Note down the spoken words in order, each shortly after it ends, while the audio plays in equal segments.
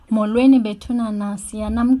Molweni bethunana,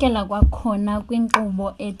 siyanamkela kwakhona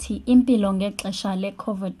kwinkqubo ethi impilo ngexesha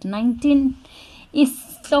le-COVID-19.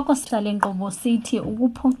 Isihloko sale nkqubo sithi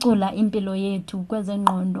ukuphucula impilo yethu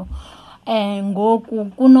kwezengqondo. Ngoku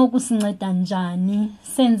kunokusinceda njani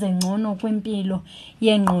senze ngcono kwimpilo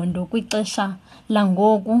yengqondo kwixesha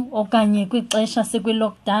langoku okanye kwixesha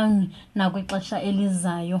sikwi-lockdown nakwixesha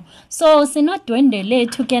elizayo. So sinodwendwe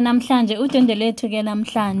lethu ke namhlanje, udwendwe lethu ke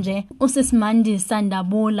namhlanje uSisimandisa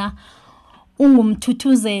Ndabula,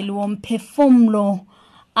 ungumthuthuzeli womphefumlo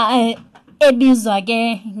ebizwa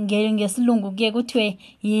ke ngesilungu kuye kuthiwe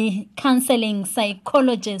yi-counseling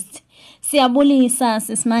psychologist. Siyabulisa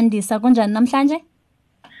Sisimandisa, kunjani namhlanje?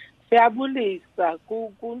 Siyabulisa,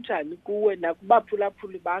 kunjani kuwe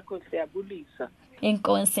nakubaphulaphuli bakho? Siyabulisa.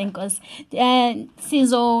 Enkosi.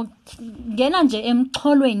 Sizongena nje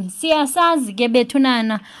emxholweni. Siyasazi ke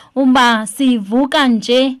bethunana uba sivuka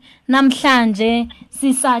nje namhlanje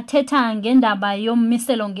sisathetha ngendaba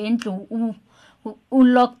yommiselo ngendlu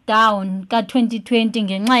u-lockdown ka-2020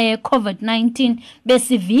 ngenxa ye-COVID-19.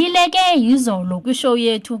 Besivile ke yizolo kwishow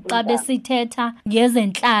yethu xa besithetha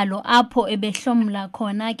ngezentlalo apho ebehlomla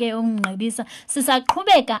khona ke umnqebisa.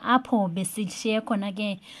 Sisaqhubeka apho besishiye khona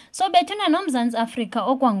ke. So bethuna noMzantsi Afrika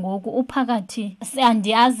okwangoku uphakathi,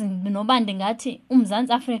 andiyazi noba ndingathi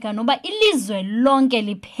uMzantsi Afrika noba ilizwe lonke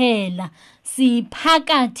liphela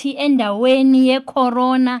siphakathi endaweni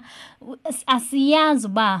ye-corona. Asiyazi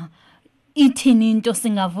uba ithini into,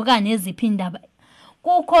 singavuka neziphi indaba.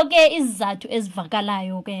 Kukho ke izizathu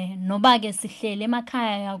ezivakalayo ke noba ke sihlele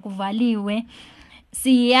emakhaya kuvaliwe.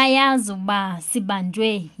 Siyayazi uba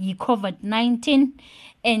sibanjwe yi-COVID-19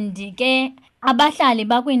 and ke abahlali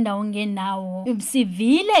bakwiindawo ngeendawo.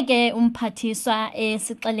 Sivile ke umphathiswa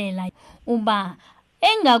esixelela uba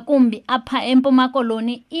engakumbi apha eMpuma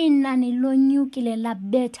Koloni inani lonyukile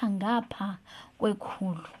labetha ngapha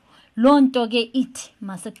kwekhulu. Loo nto ke ithi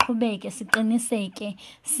masiqhubeke siqiniseke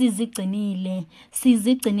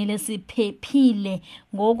sizigcinile siphephile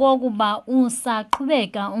ngokokuba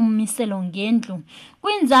usaqhubeka ummiselo ngendlu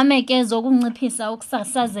kwinzame ke zokunciphisa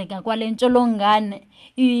ukusasazeka kwale ntsholongwane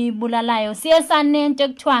ibulalayo. Siye sanento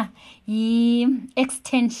ekuthiwa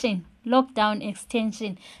yi-extension, lockdown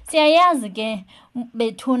extension. Siyayazi ke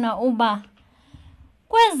bethuna uba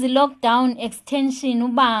kwezi lockdown extension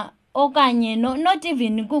uba okanye not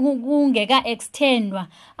even kungeka-extendwa,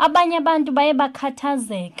 abanye abantu baye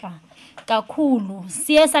bakhathazeka kakhulu.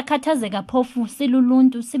 Siye sakhathazeka phofu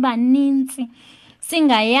siluluntu sibanintsi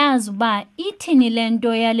singayazi uba ithini le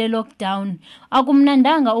nto yale lockdown.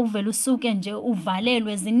 Akumnandanga uvele usuke nje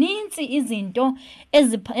uvalelwe. Zinintsi izinto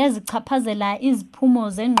ezichaphazela iziphumo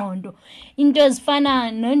zengqondo, into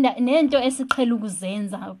ezifana nento esiqhele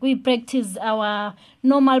ukuzenza kwi-practice, our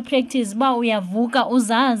normal practice, uba uyavuka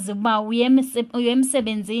uzazi uba uye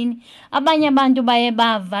emsebenzini. Abanye abantu baye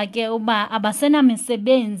bava ke uba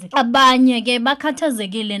abasenamisebenzi, abanye ke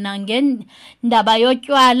bakhathazekile nangendaba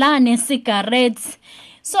yotywala ne-cigarettes.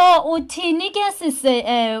 So uthini ke sise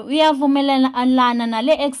uyavumelana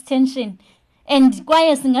nale extension and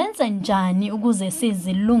kwaye singenza njani ukuze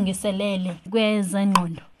sizilungiselele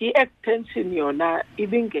kwezengqondo? I-extension yona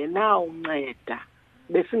ibingenawunceda,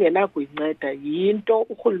 besingenakuyinceda. Yinto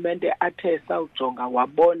urhulumente athe sawujonga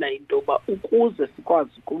wabona into yoba ukuze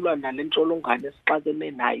sikwazi ukulwa nale ntsholongwane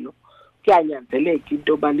sixakene nayo kuyanyanzeleka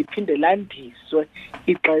into yoba liphinde landiswe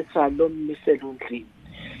ixesha lommiselo ndlini.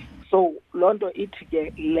 So loo nto ithi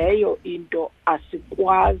ke leyo into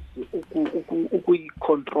asikwazi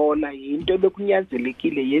ukuyikontrola, yinto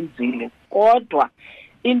bekunyanzelekile yenzile. Kodwa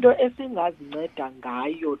into esingazinceda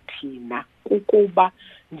ngayo thina kukuba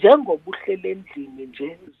njengoba uhlele endlini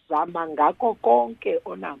nje, zama ngako konke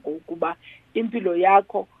onako ukuba impilo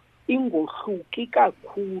yakho ingohluki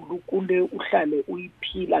kakhulu kule uhlale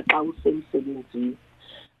uyiphila xa usemsebenzini.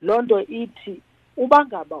 Loo nto ithi uba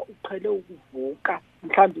ngaba uqhele ukuvuka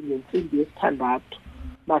mhlawumbi ngentsimbi yesithandathu,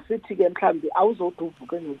 masithi ke mhlawumbi awuzode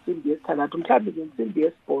uvuke ngentsimbi yesithandathu, mhlawumbi ngentsimbi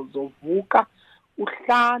yesibhozo vuka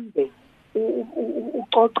uhlambe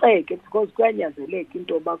ucoceke, because kuyanyanzeleka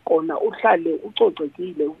into yoba kona uhlale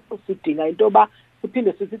ucocekile. Sidinga into yoba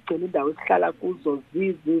siphinde sisigcine indawo esihlala kuzo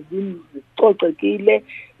zicocekile,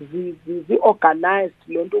 zi-organized,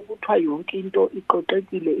 le nto kuthiwa yonke into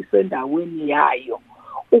iqoqekile isendaweni yayo,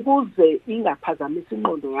 ukuze ingaphazamisi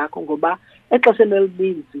ingqondo yakho. Ngoba exesheni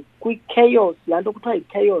elininzi kwi-chaos, laa nto kuthiwa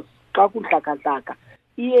yi-chaos, xa kudlakadlaka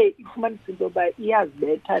iye ifumanisa into yoba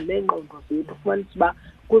iyazibetha neengqondo zethu, ufumanisa uba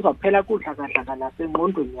kuzawuphela kudlakadlaka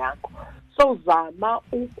nasengqondweni yakho. So zama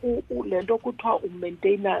le nto kuthiwa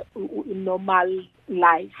umainteyina i-normal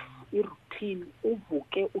life, i-routine,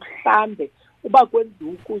 uvuke uhlambe uba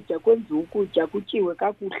kwenziwa ukutya kutyiwe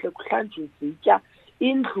kakuhle kuhlanjwe izitya,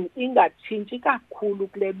 indlu ingatshintshi kakhulu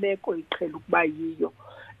kule meko iqhela ukuba yiyo.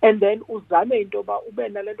 And then uzame into yoba ube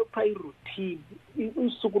nale nto kuthiwa iroutine,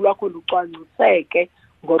 usuku lwakho lucwangciseke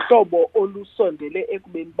ngohlobo olusondele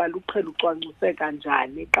ekubeni uba luqhela ucwangciseka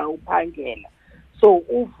njani xa uphangela. So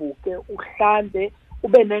uvuke uhlambe,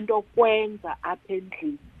 ube nento kwenza apha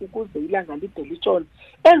endlini ukuze ilanga lide litshone.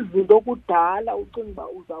 Ezi zinto kudala ucinga uba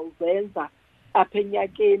uzawuzenza apha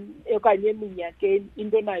enyakeni okanye eminyakeni,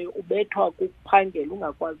 into nayo ubethwa kukuphangela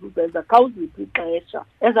ungakwazi uzenza. Khawuziphi ixesha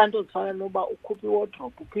ezaa nto zifana noba ukhuphe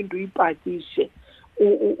iwardrobe uphinde uyipakishe,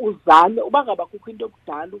 uzame uba ngaba kukho into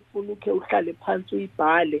kudala ufuna ukhe uhlale phantsi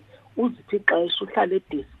uyibhale, uziphi ixesha uhlale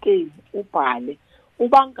edeskeni ubhale.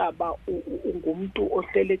 Uba ngaba ungumntu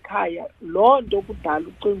ohlele ekhaya, loo nto kudala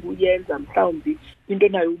ucinga uyenza mhlawumbi into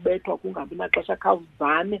nayo ubethwa kungabi naxesha,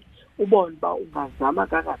 khawuzame ubone uba ungazama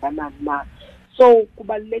kangakanani na. So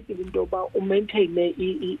kubalulekile into yoba umaintaine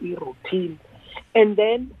i-routine, and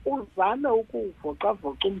then uzame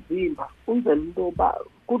ukuvocavoca umzimba, unzela into yoba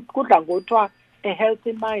kudla ngothiwa a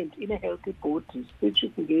healthy mind in a healthy body, sitsho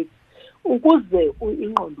isiNgesi. Ukuze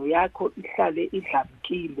ingqondo yakho ihlale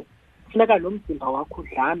idlamkile funeka nomzimba wakho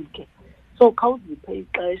udlamke. So khawuziphe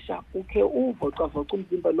ixesha ukhe uvocavoca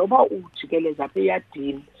umzimba, noba ujikeleza apha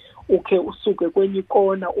eyadini, ukhe usuke kwenye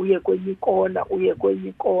ikona uye kwenye ikona uye kwenye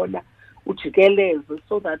ikona ujikeleze,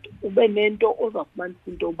 so that ube nento ozawufumanisa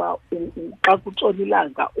into yoba xa kutshona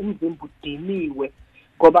ilanga umzimba udiniwe.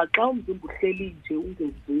 Ngoba xa umzimba uhleli nje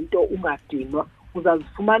ungenzi into ungadinwa,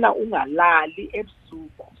 uzazifumana ungalali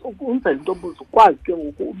ebusuku. Unzela into yoba uzukwazi ke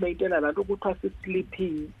ngoku umaintena laa nto kuthiwa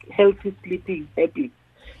healthy sleeping habits.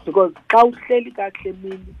 Because xa uhleli kakuhle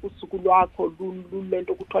emini, usuku lwakho lule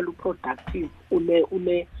nto kuthiwa lu-productive,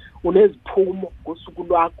 uneziphumo ngosuku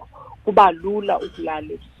lwakho, kuba lula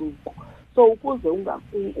ukulala ebusuku. So ukuze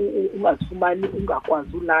ungazifumani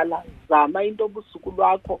ungakwazi ulala, zama into yobusuku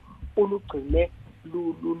lwakho ulugcine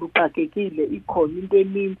luxakekile, ikhona into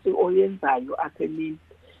enintsi oyenzayo apha emini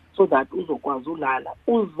so that uzokwazi ulala.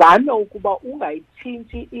 Uzame ukuba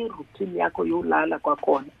ungayitshintshi iroutine yakho yolala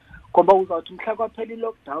kwakhona, ngoba uzawuthi mhla kwaphela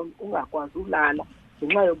i-lockdown ungakwazi ulala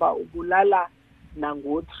ngenxa yoba ubulala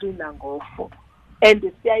nango-3 nango-4.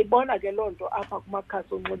 And siyayibona ke loo nto apha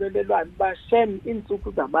kumakhasi onxibelelwano uba shem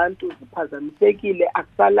iintsuku zabantu ziphazamisekile,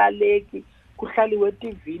 akusalaleki, kuhlaliwe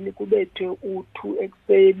etivini kubethwe u-2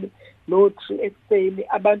 ekuseni no-3 ekuseni,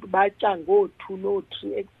 abantu batya ngoo-2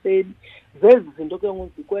 no-3 ekuseni. Zezi zinto ke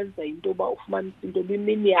ngoku zikwenza into yoba ufumanise into yoba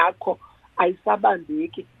imini yakho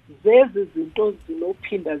ayisabambeki. Zezi zinto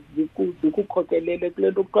zinophinda zikukhokelele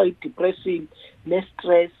kule nto kuthiwa yi-depression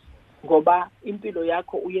ne-stress, ngoba impilo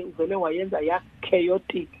yakho uvele wayenza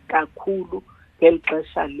ya-chaotic kakhulu ngeli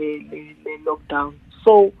xesha le-lockdown.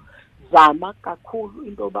 So zama kakhulu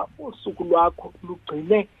into yoba usuku lwakho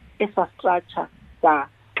lugcine esa structure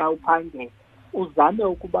xa uphangela. Uzame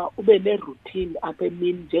ukuba ube ne-routine apha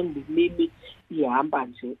emini, njengoba imini ihamba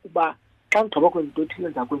nje, uba xa ngigqiba kwenza into ethile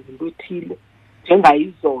ndizakwenza into ethile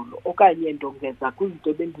njengayizolo, okanye ndongeza kwizinto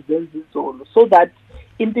ebendizenza izolo, so that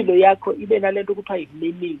impilo yakho ibe nale nto kuthiwa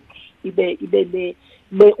yi-meaning,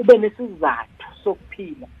 ube nesizathu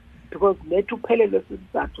sokuphila. Because lethu uphelelwe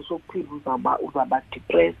sisizathu sokuphila uzaba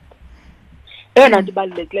depressed. Eyona nto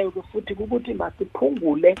ibalulekileyo ke futhi kukuthi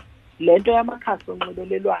masiphungule le nto yamakhasi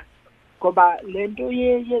onxibelelwano, ngoba le nto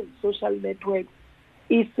yezi-social networks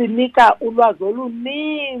isinika ulwazi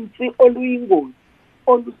olunintsi oluyingozi,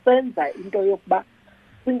 olusenza into yokuba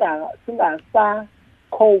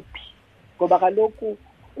singasakhophi, ngoba kaloku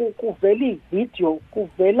kuvela iividiyo,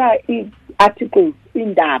 kuvela ii-articles,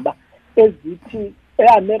 iindaba ezithi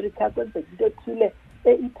eAmerica kwenzeka into ethile,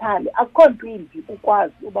 e-Italy. Akukho nto imbi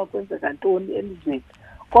ukwazi uba kwenzeka ntoni elizweni,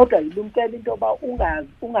 kodwa yilumkela into yoba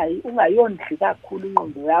ungayondli kakhulu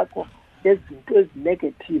ingqondo yakho ngezinto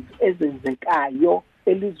ezinegative ezenzekayo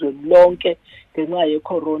elizweni lonke ngenxa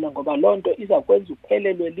yecorona, ngoba loo nto izakwenza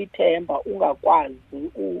uphelelwe lithemba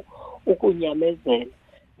ungakwazi ukunyamezela.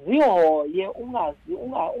 Zihoye,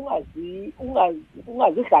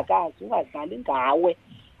 ungazidlakazi, ungadlali ngawe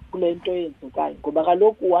kule nto eyenzekayo, ngoba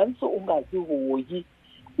kaloku once ungazihoyi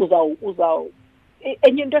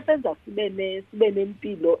enye into esenza sibe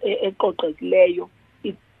nempilo eqoqekileyo,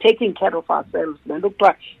 taking care of ourselves, le nto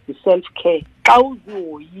kuthiwa yi-self care. Xa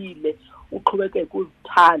uzihoyile uqhubekeke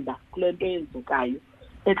uzithanda kule nto eyenzekayo,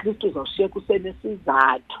 at least uzawushiyeka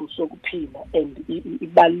usenesizathu sokuphila, and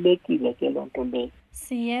ibalulekile ke loo nto leyo.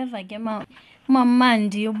 Siyeva ke Mama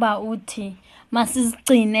Mandi uba uthi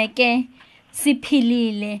masizigcine ke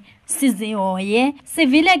siphilile, sizihoye.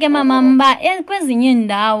 Sivile ke mama kwezinye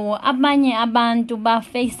indawo abanye abantu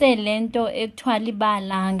bafeyise lento ekuthiwa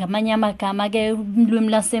libala, ngamanye amagama ke ulwimi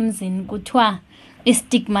lasemzini kuthiwa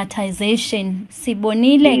i-stigmatization.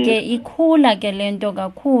 Sibonile ke ikhula ke lento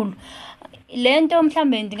kakhulu. Lento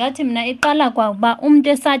mhlambe ndingathi mina iqala kwakuba umuntu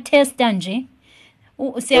esathesta nje.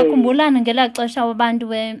 Siyakhumbulana ngelaa xesha abantu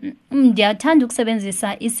ndiyathanda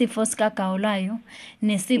ukusebenzisa isifo sikagawulayo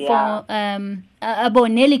nesifo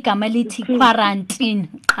neli gama lithi quarantine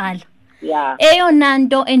qala. Eyona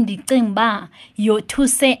nto endicinga uba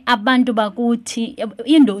yothuse abantu bakuthi,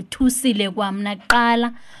 indothusile kwamna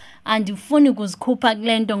kuqala, andifuni ukuzikhupha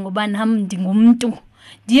kule nto ngoba nam ndingumntu,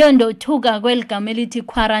 ndiyo ndothuka kweli gama elithi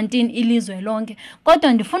quarantine ilizwe lonke,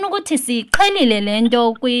 kodwa ndifuna ukuthi siyiqhelile le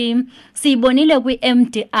nto siyibonile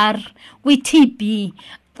kwi-MDR, kwi-TB,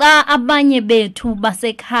 xa abanye bethu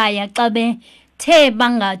basekhaya xa bethe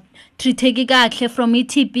bangatritheki kakuhle from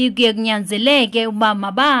i-TB kuye kunyanzeleke uba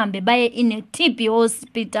mabahambe baye ine-TB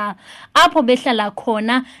hospital apho behlala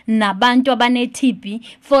khona nabantu abane-TB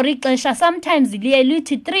for ixesha, sometimes liye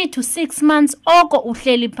lithi 3 to 6 months. Oko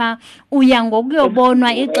uhleli phaa uya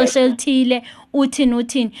ngokuyobonwa ixesha elithile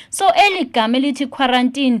uthini. So eli gama elithi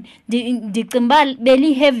quarantine ndicinga uba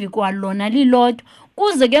beli-heavy kwalona lilodwa,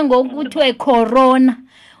 kuze ke ngoku kuthiwe corona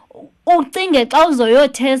ucinge xa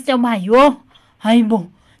uzoyothesta uba yho hayibo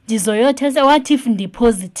ndizoyothesta, what if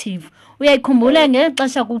ndi-positive? Uyayikhumbula ngeli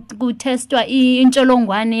xesha kuthestwa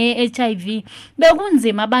intsholongwane ye-HIV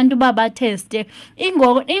bekunzima abantu uba batheste,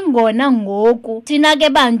 ingona ngoku thina ke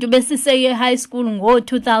bantu besiseye-high school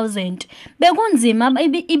ngo-2000 bekunzima,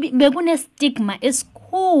 bekunestigma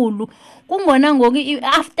esikhulu. Kungona ngoku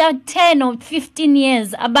after 10 or 15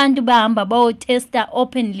 years abantu bahamba bayotesta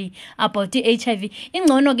openly about i-HIV.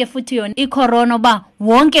 Ingcono ke futhi yona i-corona uba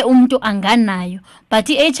wonke umuntu anganayo, but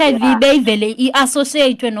i-HIV beyivele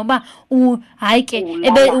i-associate noba hayi ke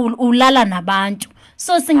ulala nabantu.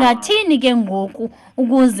 So singathini ke ngoku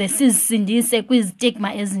ukuze sizisindise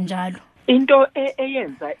kwizistigma ezinjalo? Into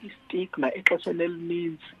eyenza istigma exesheni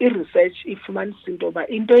elininzi, i-research ifumanisa into yoba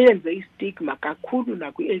into eyenze istigma kakhulu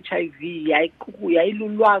nakwi-HIV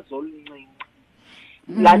yayilulwazi oluncinci.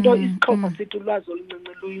 Laa nto isixhosa sithi ulwazi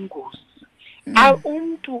oluncinci luyingozi.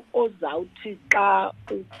 Umntu ozawuthi xa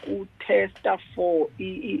ukutesta for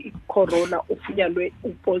i-corona ufunyanwe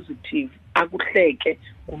upositive akuhleke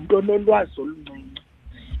ngumntu onolwazi oluncinci,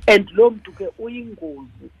 and loo mntu ke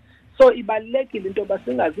uyingozi. So ibalulekile into yoba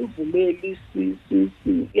singazivumeli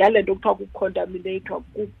yale nto kuthiwa kucontaminathwa,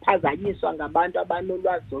 kuphazanyiswa ngabantu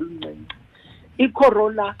abanolwazi oluncinci.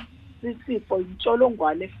 I-corona sisifo,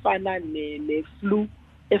 intsholongwane efana ne-flu,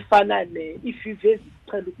 efana iifiva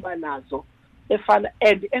eziqhela ukuba nazo,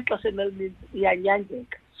 and exesheni elininzi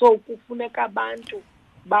iyanyangeka. So kufuneka abantu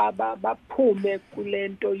baphume kule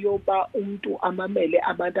nto yoba umntu amamele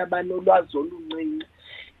abantu abanolwazi oluncinci.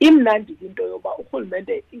 Imnandi into yoba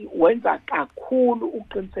urhulumente wenza kakhulu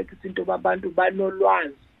uqinisekisa into yoba abantu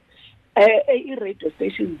banolwazi. I-radio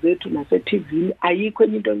stations zethu nase-TV ayikho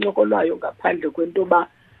enye into encokolwayo ngaphandle kwento yoba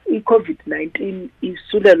i-COVID-19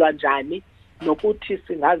 isulelwa njani nokuthi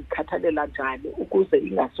singazikhathalela njani ukuze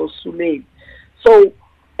ingasosuleli. So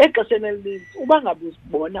exesheni elininzi uba ngabe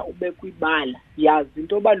uzibona ubekwibala, yazi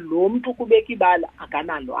into yoba lo mntu kubeka ibala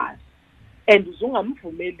akanalwazi, and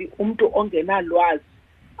uzungamvumeli umntu ongenalwazi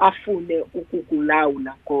afune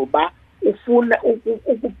ukukulawula, ngoba ufuna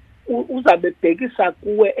uzabe bhekisa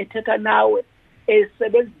kuwe, ethetha nawe,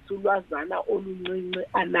 esebenzisa ulwazana oluncinci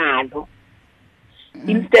analo,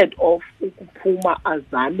 instead of ukuphuma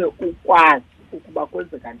azame ukwazi ukuba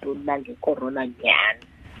kwenzeka ntoni na ngecorona nyani.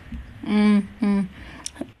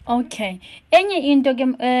 Okay, enye into ke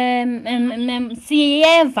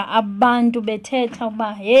siyeva abantu bethetha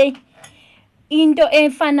uba hey, into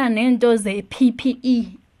efana nento ze-PPE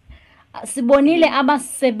sibonile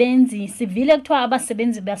abasebenzi, sivile kuthiwa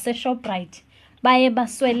abasebenzi base-Shoprite baye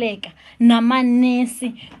basweleka,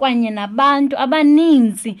 namanesi kwanye nabantu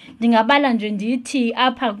abaninzi. Ndingabala nje ndithi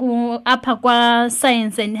apha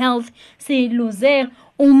kwa-Science and Health siluze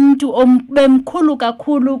umntu bemkhulu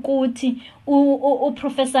kakhulu ukuthi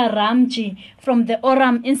uProfessor Ramji from the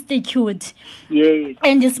Oram Institute. Yes.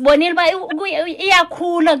 And sibonile uba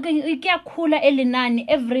iyakhula elinani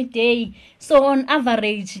every day. So on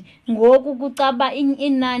average ngoku kucaba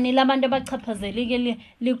inani labantu abachaphazelekile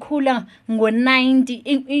likhula ngo-90.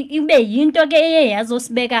 Ibe yinto ke eye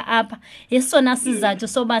yazosibeka apha yesona sizathu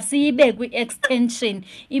soba siyibe kwi-extension,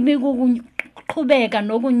 ibe kuqhubeka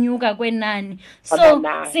nokunyuka kwenani. So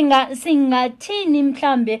singathini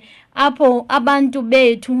mhlambe apho abantu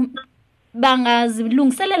bethu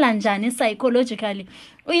bangazilungiselela njani psychologically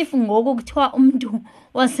if ngoku kuthiwa umuntu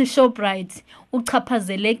waseShoprite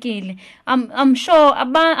uchaphazelekile, I'm sure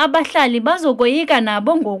abahlali bazokoyika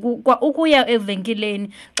nabo ngoku ukuya evenkileni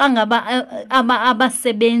xa ngaba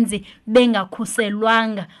abasebenzi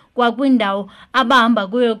bengakhuselwanga kwakwindawo abahamba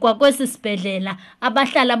kuyo kwakwesi sibhedlela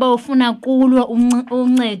abahlala bayofuna kulo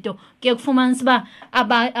uncedo kuye kufumanisa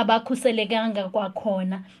uba abakhuselekanga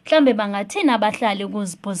kwakhona. Mhlawumbi bangathini abahlali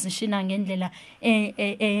ukuzipozishina ngendlela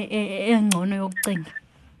engcono yokucinga?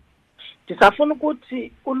 Ndisafuna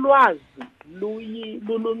ukuthi ulwazi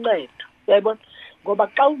luluncedo, uyayibona, ngoba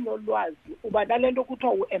xa unolwazi uba nale nto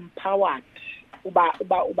kuthiwa u-empowered,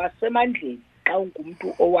 uba semandleni xa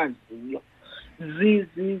ungumntu owaziyo.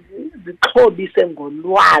 Zixhobise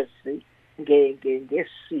ngolwazi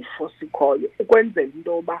ngesifo sikhoyo ukwenzela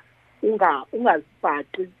into yoba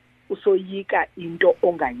ungazibhaqi usoyika into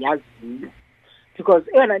ongayaziyo,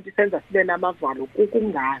 because eyona nto isenza sibe namavalo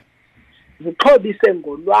kukungazi. Zixhobise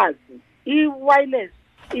ngolwazi, i-wireless,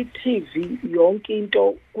 i-TV, yonke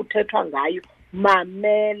into kuthethwa ngayo,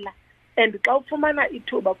 mamela. And xa ufumana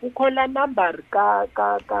ithuba kukho laa number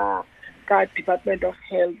ka-Department of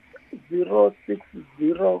Health,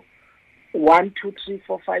 060 123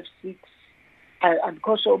 456.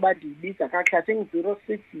 Andikho sure uba ndiyibiza kakuhle. I think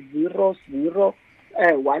 0600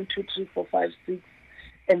 123 456.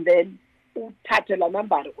 And then uthathe laa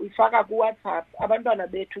number uyifaka kuWhatsApp. Abantwana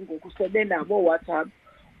bethu ngoku sebenabo WhatsApp.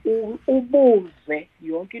 Ubuze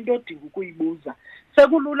yonke into odinga ukuyibuza.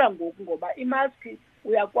 Sekulula ngoku ngoba imaski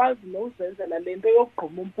uyakwazi nozenzela le nto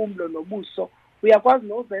yokugquma impumlo nobuso. Uyakwazi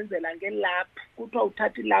nozenzela ngelaphu, kuthiwa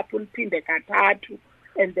uthatha ilaphu uliphinde kathathu,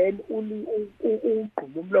 and then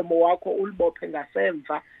ugquma umlomo wakho ulibophe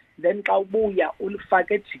ngasemva, then xa ubuya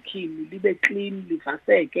ulifake ejikini libe clean,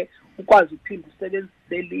 livaseke, ukwazi uphinde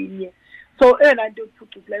usebenzise elinye. So eyona nto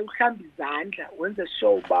ephucukileyo uhlamba izandla wenze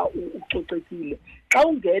sure uba ucocekile. Xa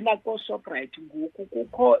ungena koShoprite ngoku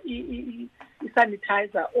kukho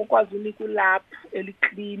i-sanitizer okwazi unika ulaphu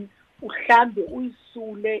eli-clean, uhlambe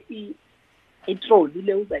uyisule itroli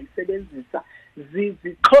le uzayisebenzisa.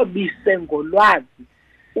 Zixhobise ngolwazi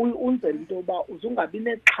unzela into yoba uzungabi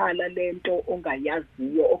nexhala lento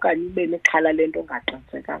ongayaziyo okanye ube nexhala lento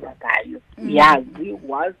ongaqinisekanga ngayo. Yazi,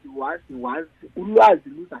 wazi, ulwazi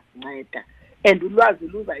luza kunceda and ulwazi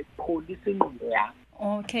luzayipholisa ingqondo yakho.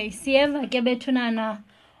 Okay, siyeva ke bethunana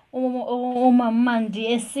uMamandi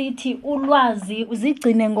esithi ulwazi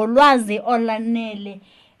uzigcine ngolwazi olanele.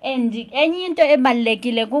 And enye into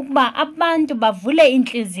ebalulekile kukuba abantu bavule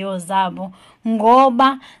inhliziyo zabo,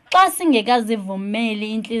 ngoba xa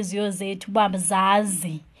singekazivumeli inhliziyo zethu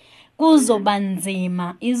bazazi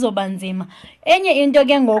izoba nzima. Enye into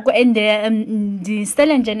ke ngoku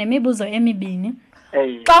ndisele nje nemibuzo emibini.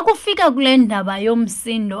 Xa kufika kule ndaba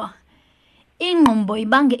yomsindo, ingqumbo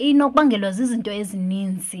inokubangelwa zizinto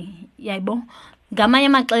ezininzi, yayibo. Ngamanye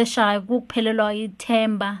amaxesha kuphelelwa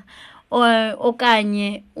ithemba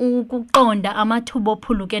okanye ukuqonda amathuba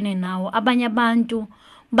ophulukene nawo. Abanye abantu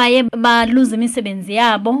baye baluza imisebenzi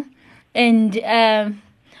yabo, and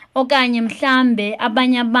okanye mhlambe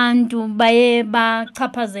abanye abantu baye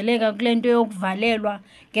bachaphazeleka kule nto yokuvalelwa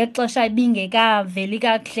ngexesha ibingekaveli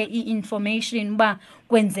kakuhle i-information uba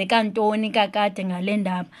kwenzeka ntoni kakade ngale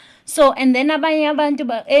ndaba. So and then abanye abantu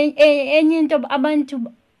enye into abantu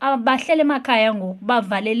abahlele emakhaya ngoku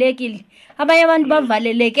bavalelekile. Abanye abantu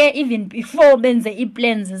bavaleleke even before benze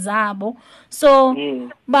ii-plans zabo. So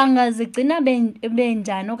bangazigcina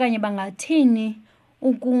benjani okanye bangathini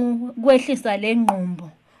ukwehlisa le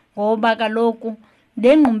ngqumbo, ngoba kaloku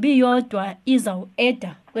le ngqumbo iyodwa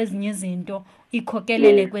izawueda kwezinye izinto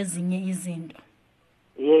ikhokelele kwezinye izinto.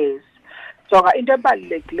 Yes. Jonga, into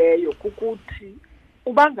ebalulekileyo kukuthi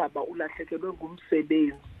uba ngaba ulahlekelwe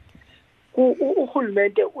ngumsebenzi,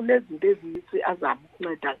 urhulumente unezinto ezinintsi azama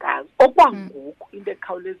ukunceda ngazo. Okwangoku into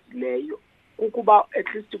ekhawulezileyo kukuba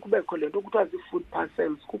at least kubekho le nto kuthiwa zii-food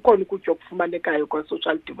parcels, kukhona ukutya okufumanekayo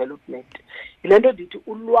kwa-social development. Yile nto ndithi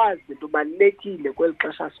ulwazi lubalulekile kweli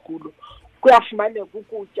xesha sikulo. Kuyafumaneka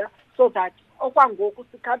ukutya so that okwangoku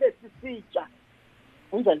sikhabe sisitya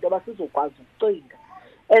ukwenzela into yoba sizokwazi ukucinga.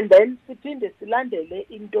 And then siphinde silandele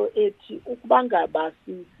into ethi ukuba ngaba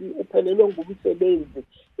uphelelwe ngumsebenzi,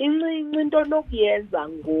 incinci into nokuyenza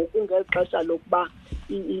ngoku ngexesha lokuba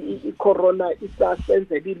i-corona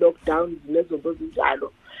isasenzela ii-lockdowns nezinto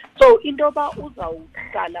zinjalo. So into yoba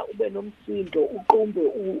uzawuhlala ube nomsindo uqumbe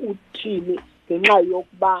uthini ngenxa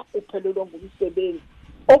yokuba uphelelwe ngumsebenzi,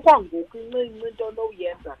 okwangoku incinci into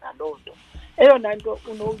onowuyenza ngaloo nto. Eyona nto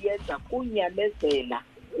unowuyenza kunyamezela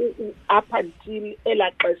up until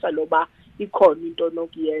elaa xesha loba ikhona into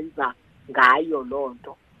onokuyenza ngayo loo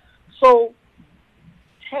nto. So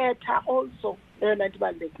thetha also eyona nto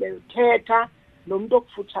ibalulekileyo thetha nomuntu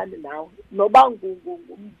okufutshane nawe, noba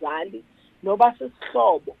ngumzali noba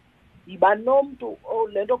sisihlobo, yiba nomntu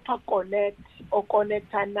le nto kuthiwa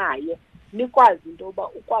okonektha naye, nikwazi into yoba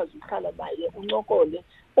ukwazi uhlala naye uncokole,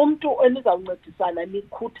 umntu enizawuncedisana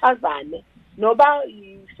nikhuthazane, noba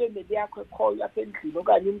yifemeli yakho ekhoyo apha endlini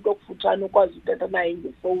okanye umntu okufutshane ukwazi uthetha naye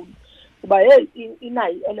ngefowuni kuba heyi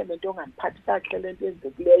inayo i-element yongandiphathi kakuhle le nto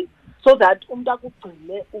yenzekileyo, so that umntu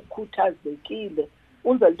akugcine ukhuthazekile,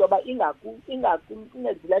 unzela into yoba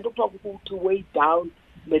ingenzi le nto kuthiwa kukuthi weigh down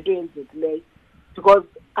le nto yenzekileyo, because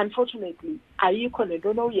unfortunately ayikho nento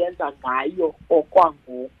onoyenza ngayo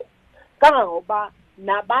okwangoku. Kangangoba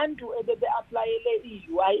nabantu ebebe-aplayele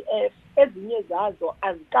i-UIF ezinye zazo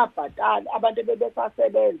azikabhatali, abantu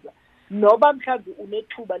ebebesasebenza, noba mhlawumbi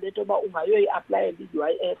unethuba lento yoba ungayoyi-aplayela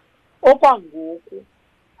i-UIF, okwangoku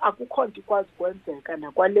akukho nto ikwazi kwenzeka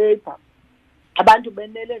nakwaLabour. Abantu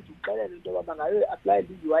benele nje uxelela into yoba bangayoyi-aplayela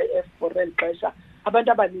i-UIF for eli xesha,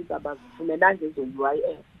 abantu abaninzi abazifumenanga ezo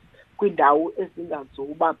UIF kwiindawo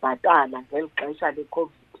ezingazubabhatala ngeli xesha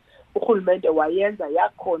leCOVID. Urhulumente wayenza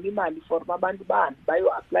yakhona imali for abantu bahambe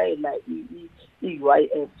bayo-aplayela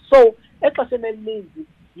i-UIF. So exesheni elininzi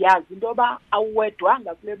yazi into yoba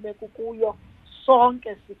awuwedwanga kule meko kuyo,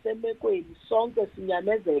 sonke sisemekweni, sonke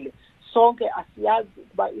sinyamezele, sonke asiyazi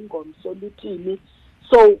ukuba ingomso luthini.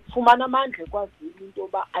 So fumana amandla ekwazini into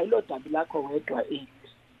yoba ayilo dabi lakho wedwa eli,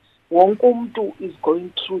 wonke umntu is going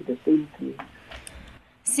through the same thing.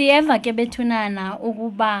 Siyeva ke bethunana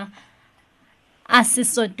ukuba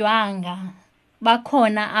asisodwanga,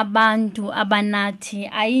 bakhona abantu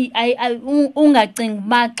abanathi ungacingi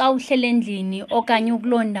uba xa uhlele endlini okanye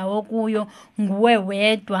ukuloo ndawo kuyo nguwe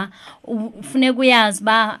wedwa, funeka uyazi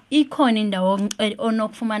uba ikhona indawo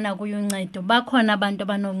onokufumana kuyo uncedo, bakhona abantu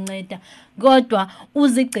abanokunceda, kodwa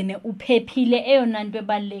uzigcine uphephile. eyona nto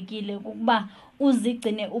ebalulekile kukuba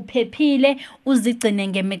uzigcine uphephile, uzigcine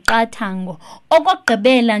ngemiqathango.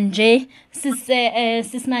 Okokugqibela nje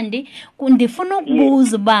sisinandi, ndifuna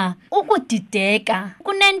ukubuza uba ukudideka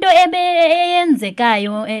kunento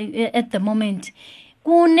eyenzekayo at the moment,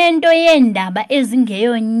 kunento yeendaba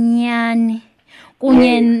ezingeyonyani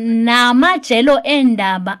kunye namajelo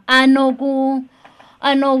eendaba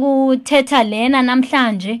anokuthetha lena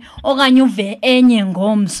namhlanje okanye uve enye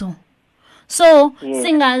ngomso. So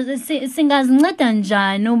singazinceda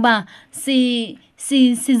njani uba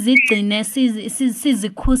sizigcine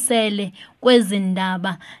sizikhusele kwezi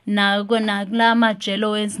ndaba nakula majelo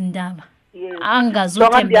wezi ndaba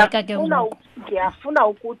angazuthembeka ke ngoku? Ndiyafuna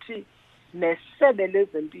ukuthi nesebe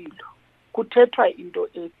lezempilo kuthethwa into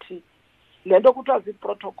ethi le nto kuthiwa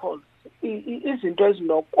zii-protocols, izinto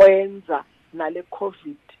ezinokwenza nale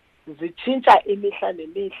COVID zitshintsha imihla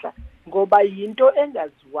nemihla, ngoba yinto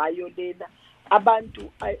engaziwayo lena,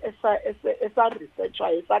 abantu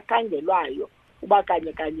esaresearchwayo, esakhangelwayo uba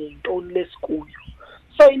kanye yintoni lesikuyo.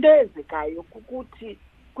 So into eyenzekayo kukuthi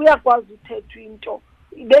kuyakwazi uthethwa into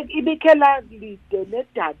ibikhe lide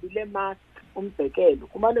nedabi lemask. Umzekelo,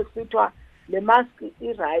 kumane kusithiwa le mask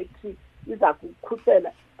irayithi, iza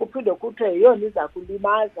kukhusela, kuphinde kuthiwe yeyona iza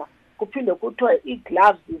kulimaza, kuphinde kuthiwe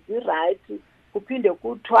ii-gloves zirayithi, kuphinde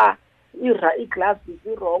kuthiwa ii-gloves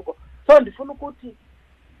zirongo. So ndifuna ukuthi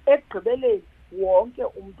ekugqibeleni wonke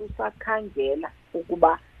umntu usakhangela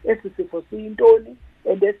ukuba esi sifo siyintoni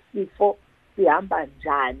and esi sifo sihamba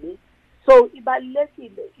njani. So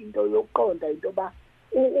ibalulekile into yokuqonda into yoba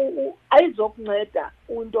ayizokunceda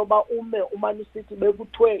into yoba umane usithi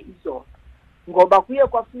bekuthiwe izolo, ngoba kuye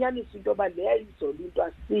kwafunyaniswa into yoba leya izolo into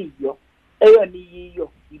asiyo, eyona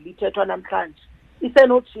iyiyo ilithethwa namhlanje,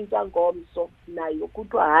 isenotshintsha ngomso nayo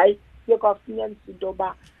kuthiwa hayi kuye kwafunyaniswa into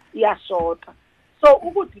yoba iyashota. So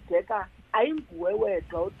ukudideka ayinguwe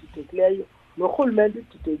wedwa odidekileyo, norhulumente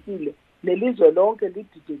udidekile, nelizwe lonke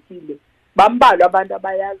lididekile. Bambalwa abantu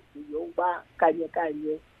abayaziyo uba kanye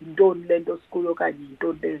yintoni le nto sikuyo okanye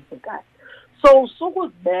yintoni lenzekayo. So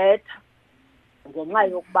usukuzibetha ngenxa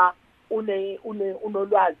yokuba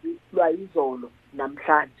unolwazi lwayizolo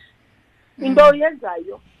namhlanje. Into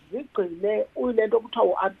oyenzayo zigcine uyile nto kuthiwa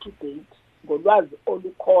u-up to date ngolwazi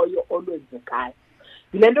olukhoyo olwenzekayo.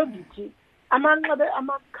 Yile nto ndithi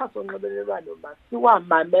amakhasi onxibelelwano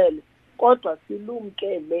masiwamamele, kodwa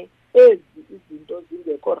silumkele ezi izinto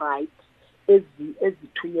zingekho right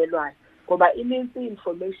ezithunyelwayo, ngoba inintsi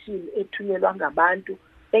i-information ethunyelwa ngabantu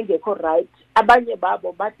engekho right. Abanye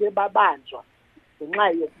babo bade babanjwa ngenxa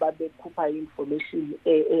yokuba bekhupha i-information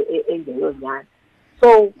engeyonyani.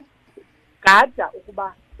 So gada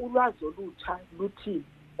ukuba ulwazi olutsha luthini.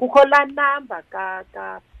 Kukho laa namba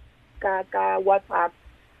ka-WhatsApp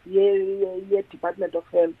ye-Department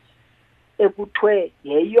of Health ekuthiwe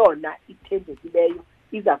yeyona ithembekileyo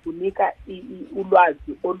iza kunika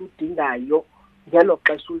ulwazi oludingayo ngelo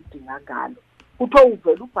xesha ulidinga ngalo. Kuthiwe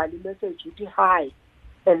uvele ubhale imessage uthi hi,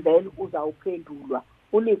 and then uzawuphendulwa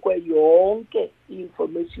unikwe yonke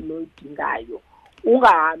i-information oyidingayo,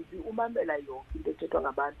 ungahambi umamela yonke into ethethwa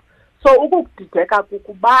ngabantu. So ukudideka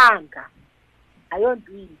kukubanga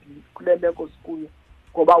ayonto yimbi kule meko sikuyo,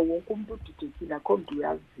 ngoba wonke umuntu udidekile, akho mntu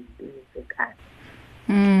uyazi izinto ezenzekayo.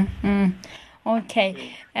 Okay.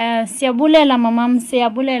 Siyabulela mamam,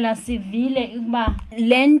 siyabulela, sivile ukuba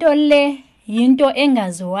le nto le yinto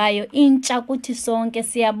engaziwayo intsha kuthi sonke.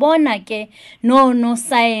 Siyabona ke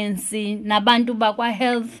no-science nabantu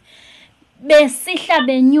bakwa-health besihla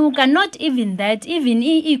benyuka, not even that, even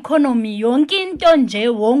i-economy, yonke into nje,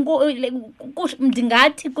 wonke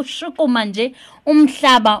ndingathi kushukuma nje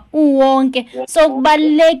umhlaba uwonke. So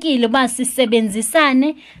kubalulekile uba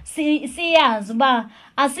sisebenzisane, siyazi uba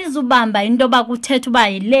asizubamba into yoba kuthetha uba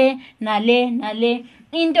yile nale nale.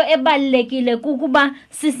 Into ebalulekile kukuba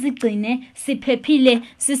sisigcine siphephile,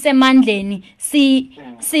 sisemandleni,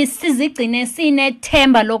 sizigcine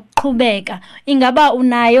sinethemba lokuqhubeka. Ingaba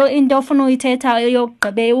unayo into ofuna uyithetha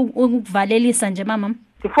yokugqibe ukuvalelisa nje mama?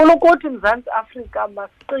 Ndifuna ukuthi Mzantsi Afrika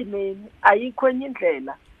masiqineni, ayikho enye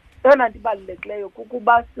indlela. Eyona nto ibalulekileyo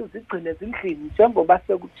kukuba sizigcine zindlini njengoba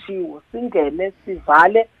sekutshiwo, singene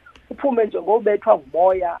sivale, uphume njengobethwa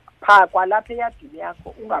ngumoya phaa kwalapha eyadini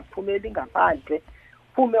yakho, ungaphumeli ngaphandle.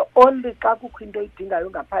 Uphume only xa kukho into oyidingayo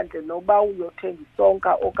ngaphandle, noba uyothenga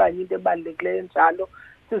isonka okanye into ebalulekileyo njalo.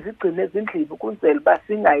 Sizigcine ezindlini ukwenzela uba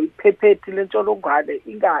singayiphephethi le ntsholongwane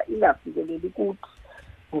ingafikeleli kuthi,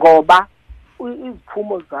 ngoba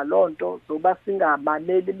iziphumo zaloo nto zoba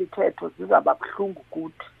singamaneli imithetho zizaba buhlungu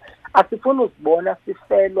kuthi. Asifuni uzibona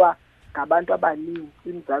sifelwa ngabantu abaninzi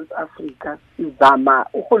eMzantsi Afrika.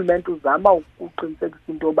 Urhulumente uzama ukuqinisekisa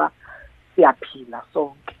into yoba siyaphila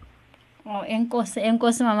sonke.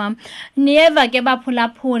 Enkosi mamam. Niyeva ke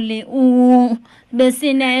baphulaphuli,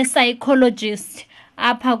 besine-psychologist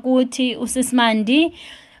apha kuthi uSisimandi.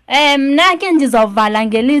 Mna ke ndizawuvala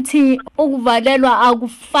ngelithi ukuvalelwa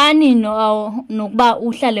akufani nokuba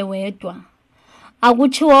uhlale wedwa.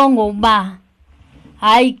 Akutshiwongo uba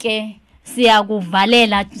hayi ke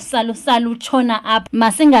siyakuvalela salutshona apha.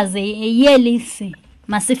 Masingaziyelisi,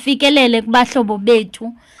 masifikelele kubahlobo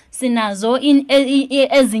bethu. Sinazo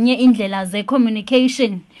ezinye indlela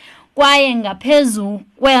ze-communication, kwaye ngaphezu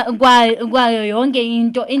kwayo yonke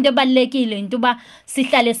into ebalulekile into uba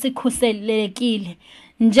sihlale sikhuselekile.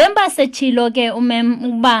 Njengoba setshilo ke umem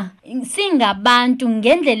ukuba singabantu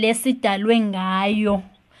ngendlela esidalwe ngayo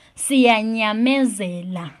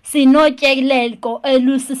siyanyamezela, sinotyeleko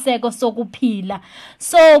elusiseko sokuphila.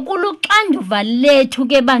 So kuluxanduva lethu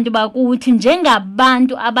ke bantu bakuthi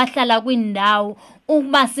njengabantu abahlala kwindawo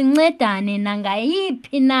ukuba sincedane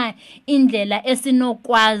nangayiphi na indlela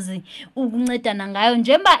esinokwazi ukuncedana ngayo.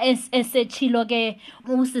 Njengoba esetshilo ke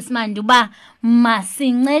uSisimandi uba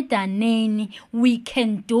masincedaneni, we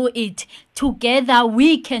can do it together,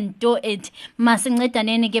 we can do it.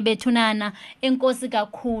 Masincedaneni ke bethunana. Enkosi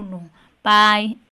kakhulu. Bye.